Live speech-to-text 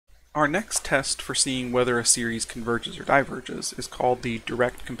Our next test for seeing whether a series converges or diverges is called the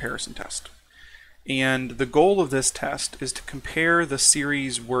direct comparison test. And the goal of this test is to compare the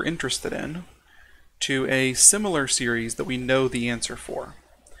series we're interested in to a similar series that we know the answer for.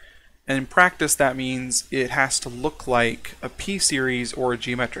 And in practice, that means it has to look like a p-series or a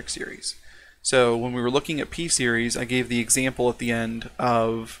geometric series. So when we were looking at p-series, I gave the example at the end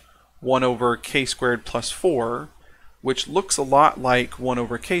of 1 over k squared plus 4, which looks a lot like 1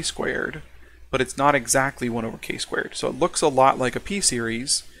 over k squared, but it's not exactly 1 over k squared. So it looks a lot like a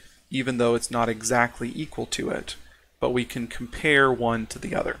p-series, even though it's not exactly equal to it, but we can compare one to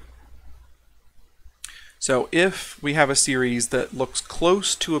the other. So if we have a series that looks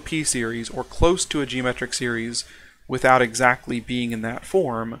close to a p-series or close to a geometric series without exactly being in that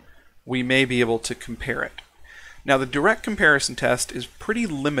form, we may be able to compare it. Now the direct comparison test is pretty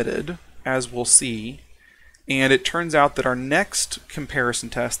limited, as we'll see, and it turns out that our next comparison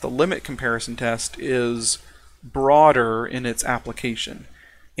test, the limit comparison test, is broader in its application.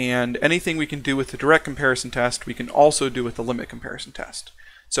 And anything we can do with the direct comparison test, we can also do with the limit comparison test.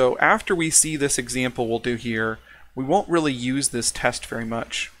 So after we see this example we'll do here, we won't really use this test very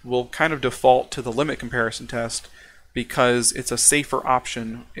much. We'll kind of default to the limit comparison test because it's a safer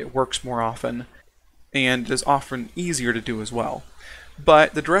option, it works more often, and is often easier to do as well.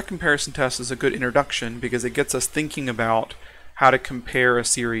 But the direct comparison test is a good introduction because it gets us thinking about how to compare a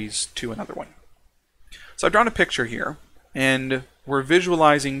series to another one. So I've drawn a picture here, and we're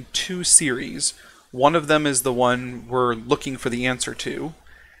visualizing two series. One of them is the one we're looking for the answer to,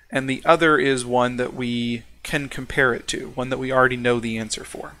 and the other is one that we can compare it to, one that we already know the answer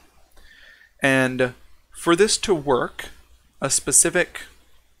for. And for this to work, a specific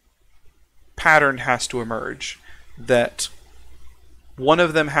pattern has to emerge, that one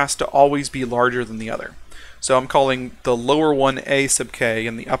of them has to always be larger than the other. So I'm calling the lower one a sub k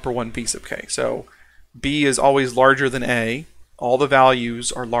and the upper one b sub k. So b is always larger than a. All the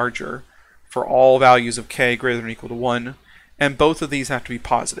values are larger for all values of k greater than or equal to 1. And both of these have to be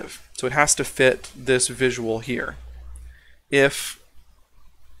positive. So it has to fit this visual here. If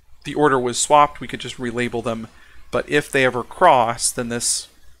the order was swapped, we could just relabel them. But if they ever cross, then this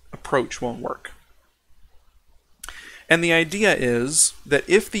approach won't work. And the idea is that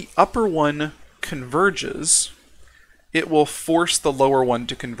if the upper one converges, it will force the lower one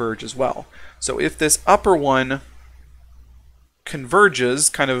to converge as well. So if this upper one converges,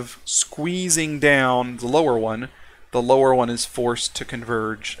 kind of squeezing down the lower one is forced to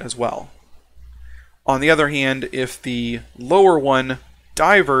converge as well. On the other hand, if the lower one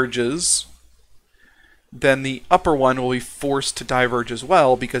diverges, then the upper one will be forced to diverge as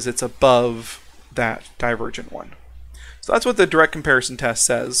well because it's above that divergent one. So that's what the direct comparison test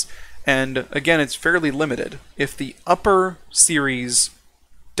says. And again, it's fairly limited. If the upper series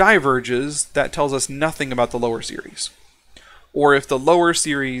diverges, that tells us nothing about the lower series. Or if the lower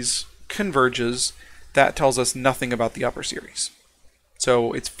series converges, that tells us nothing about the upper series.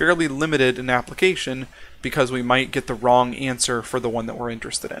 So it's fairly limited in application because we might get the wrong answer for the one that we're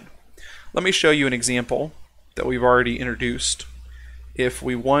interested in. Let me show you an example that we've already introduced. If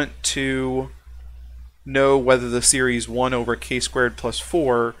we want to know whether the series 1 over k squared plus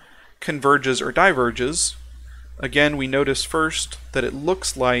 4 converges or diverges, again we notice first that it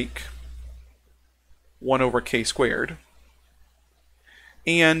looks like 1 over k squared.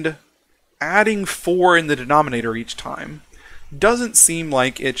 And adding 4 in the denominator each time doesn't seem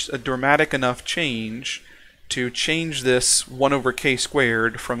like it's a dramatic enough change to change this 1 over k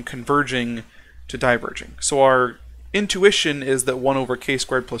squared from converging to diverging. So our intuition is that 1 over k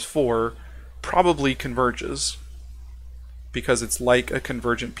squared plus 4 probably converges because it's like a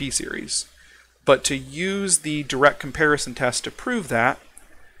convergent p-series. But to use the direct comparison test to prove that,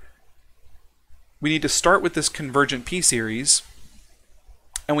 we need to start with this convergent p-series,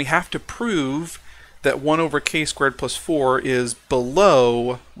 and we have to prove that 1 over k squared plus 4 is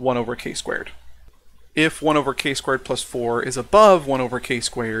below 1 over k squared. If 1 over k squared plus 4 is above 1 over k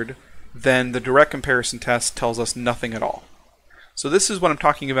squared, then the direct comparison test tells us nothing at all. So this is what I'm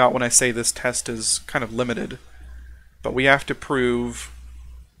talking about when I say this test is kind of limited, but we have to prove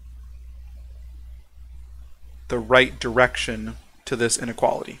the right direction to this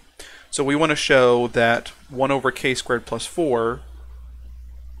inequality. So we want to show that 1 over k squared plus 4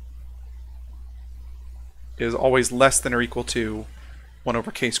 is always less than or equal to 1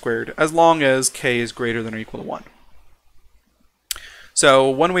 over k squared, as long as k is greater than or equal to 1. So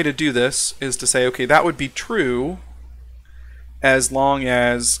one way to do this is to say, okay, that would be true as long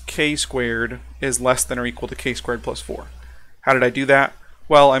as k squared is less than or equal to k squared plus 4. How did I do that?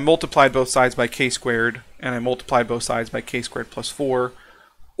 Well, I multiplied both sides by k squared, and I multiplied both sides by k squared plus 4,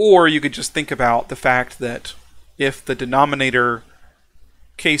 Or you could just think about the fact that if the denominator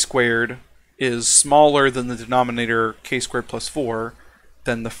k squared is smaller than the denominator k squared plus 4,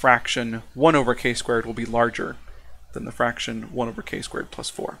 then the fraction 1 over k squared will be larger than the fraction 1 over k squared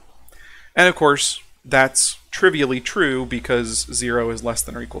plus 4. And of course, that's trivially true because 0 is less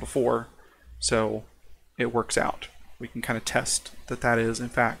than or equal to 4, so it works out. We can kind of test that that is, in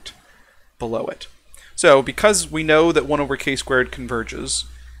fact, below it. So because we know that 1 over k squared converges,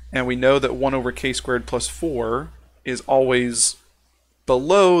 and we know that 1 over k squared plus 4 is always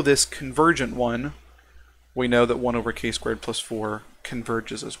below this convergent one, we know that 1 over k squared plus 4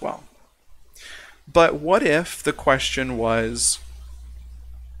 converges as well. But what if the question was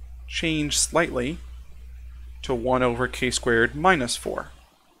changed slightly to 1 over k squared minus 4?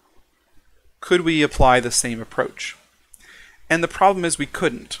 Could we apply the same approach? And the problem is we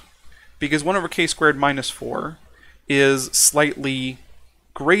couldn't, because 1 over k squared minus 4 is slightly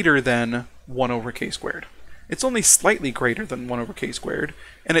greater than 1 over k squared. It's only slightly greater than 1 over k squared,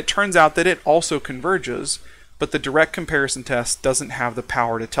 and it turns out that it also converges, but the direct comparison test doesn't have the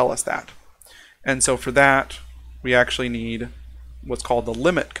power to tell us that. And so for that, we actually need what's called the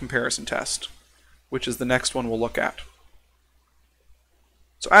limit comparison test, which is the next one we'll look at.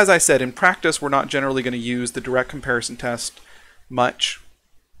 So as I said, in practice, we're not generally going to use the direct comparison test much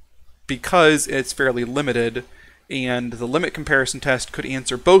because it's fairly limited, and the limit comparison test could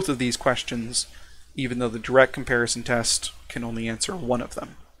answer both of these questions, even though the direct comparison test can only answer one of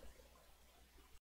them.